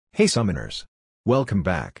Hey summoners! Welcome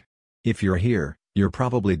back. If you're here, you're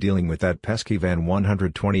probably dealing with that pesky Van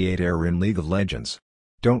 128 error in League of Legends.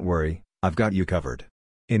 Don't worry, I've got you covered.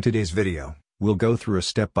 In today's video, we'll go through a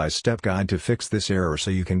step-by-step guide to fix this error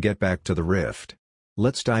so you can get back to the Rift.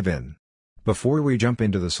 Let's dive in. Before we jump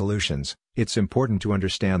into the solutions, it's important to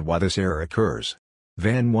understand why this error occurs.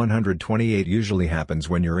 Van 128 usually happens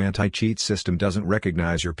when your anti-cheat system doesn't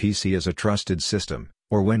recognize your PC as a trusted system,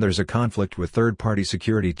 or when there's a conflict with third-party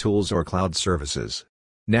security tools or cloud services.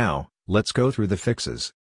 Now, let's go through the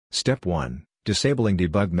fixes. Step 1. Disabling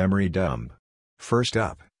debug memory dump. First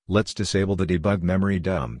up, let's disable the debug memory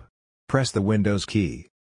dump. Press the Windows key.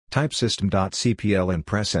 Type system.cpl and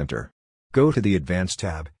press Enter. Go to the Advanced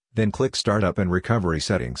tab, then click Startup and Recovery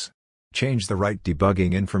Settings. Change the Write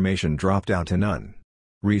Debugging Information drop-down to None.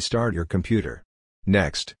 Restart your computer.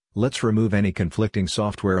 Next, let's remove any conflicting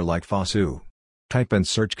software like FASU. Type in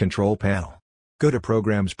Search Control Panel. Go to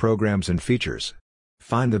Programs and Features.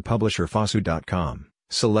 Find the publisher fasu.com,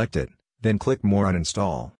 select it, then click More on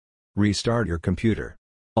Install. Restart your computer.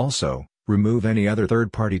 Also, remove any other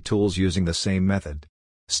third-party tools using the same method.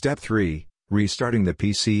 Step 3. Restarting the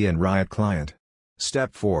PC and Riot client.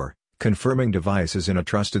 Step 4. Confirming device is in a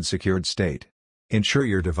trusted secured state. Ensure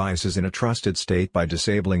your device is in a trusted state by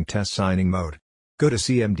disabling test signing mode. Go to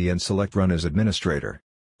CMD and select Run as Administrator.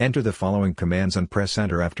 Enter the following commands and press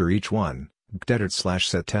Enter after each one.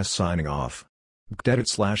 gdedit/set test signing off.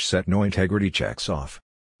 gdedit/set no integrity checks off.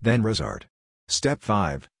 Then restart. Step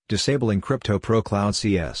 5. Disabling Crypto Pro Cloud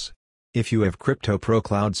CS. If you have Crypto Pro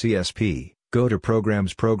Cloud CSP, go to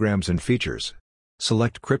Programs and Features.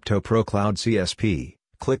 Select Crypto Pro Cloud CSP,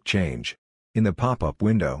 click Change. In the pop-up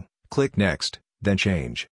window, click Next, then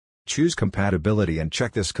Change. Choose Compatibility and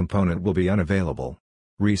check this component will be unavailable.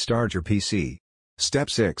 Restart your PC. Step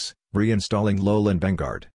 6. Reinstalling LoL and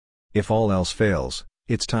Vanguard. If all else fails,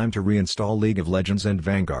 it's time to reinstall League of Legends and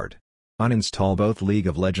Vanguard. Uninstall both League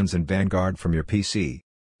of Legends and Vanguard from your PC.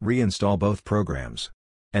 Reinstall both programs.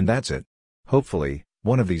 And that's it. Hopefully,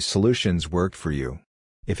 one of these solutions worked for you.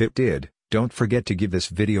 If it did, don't forget to give this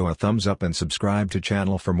video a thumbs up and subscribe to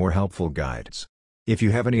channel for more helpful guides. If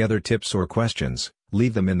you have any other tips or questions,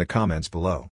 leave them in the comments below.